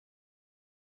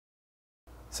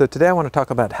So today I want to talk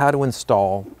about how to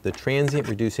install the transient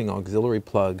reducing auxiliary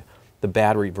plug, the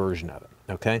battery version of it,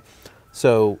 okay?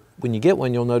 So when you get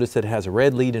one, you'll notice that it has a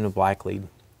red lead and a black lead.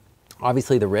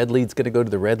 Obviously the red lead's going to go to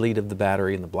the red lead of the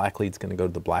battery and the black lead's going to go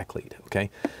to the black lead, okay?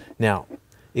 Now,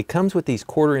 it comes with these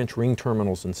 1/4-inch ring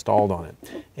terminals installed on it,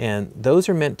 and those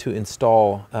are meant to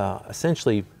install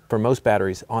essentially for most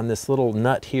batteries on this little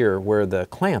nut here where the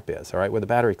clamp is, all right, where the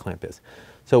battery clamp is.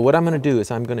 So what I'm going to do is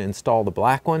I'm going to install the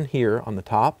black one here on the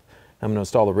top. I'm going to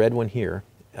install the red one here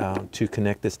to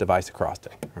connect this device across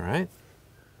it, all right?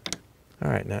 All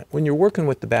right, now when you're working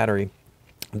with the battery,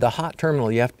 the hot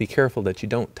terminal, you have to be careful that you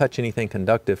don't touch anything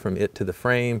conductive from it to the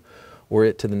frame or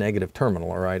it to the negative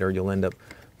terminal, all right, or you'll end up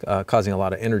causing a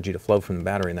lot of energy to flow from the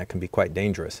battery, and that can be quite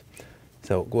dangerous.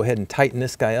 So go ahead and tighten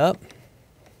this guy up.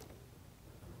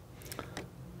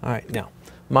 All right, now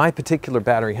my particular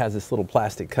battery has this little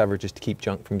plastic cover just to keep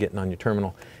junk from getting on your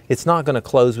terminal. It's not going to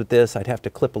close with this. I'd have to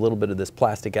clip a little bit of this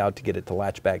plastic out to get it to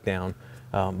latch back down,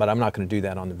 but I'm not going to do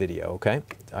that on the video, okay?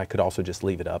 I could also just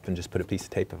leave it up and just put a piece of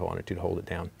tape if I wanted to hold it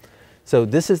down. So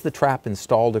this is the trap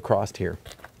installed across here.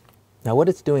 Now what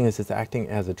it's doing is it's acting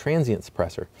as a transient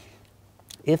suppressor.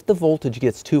 If the voltage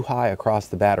gets too high across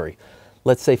the battery,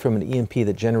 let's say from an EMP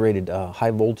that generated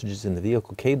high voltages in the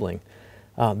vehicle cabling,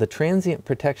 the transient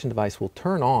protection device will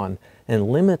turn on and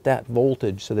limit that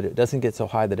voltage so that it doesn't get so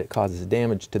high that it causes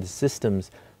damage to the systems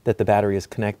that the battery is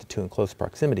connected to in close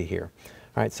proximity here.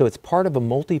 All right, so it's part of a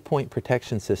multi-point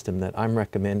protection system that I'm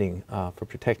recommending for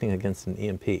protecting against an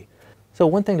EMP. So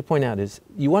one thing to point out is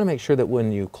you want to make sure that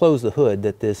when you close the hood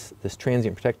that this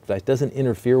transient protective device doesn't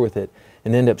interfere with it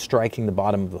and end up striking the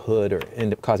bottom of the hood or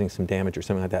end up causing some damage or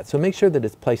something like that. So make sure that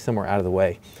it's placed somewhere out of the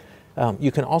way.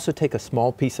 You can also take a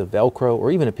small piece of Velcro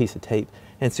or even a piece of tape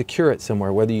and secure it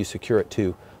somewhere, whether you secure it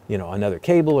to another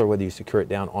cable or whether you secure it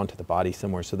down onto the body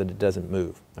somewhere so that it doesn't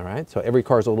move. All right, so every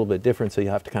car is a little bit different, so you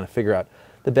have to kind of figure out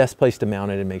the best place to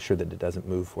mount it and make sure that it doesn't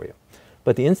move for you.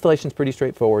 But the installation is pretty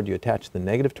straightforward. You attach the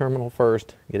negative terminal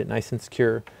first, get it nice and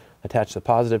secure, attach the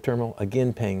positive terminal,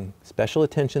 again paying special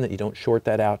attention that you don't short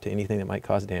that out to anything that might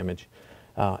cause damage.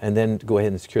 And then go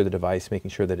ahead and secure the device,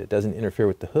 making sure that it doesn't interfere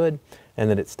with the hood and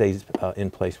that it stays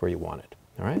in place where you want it.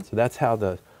 All right, so that's how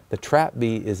the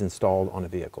T.R.A.P is installed on a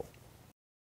vehicle.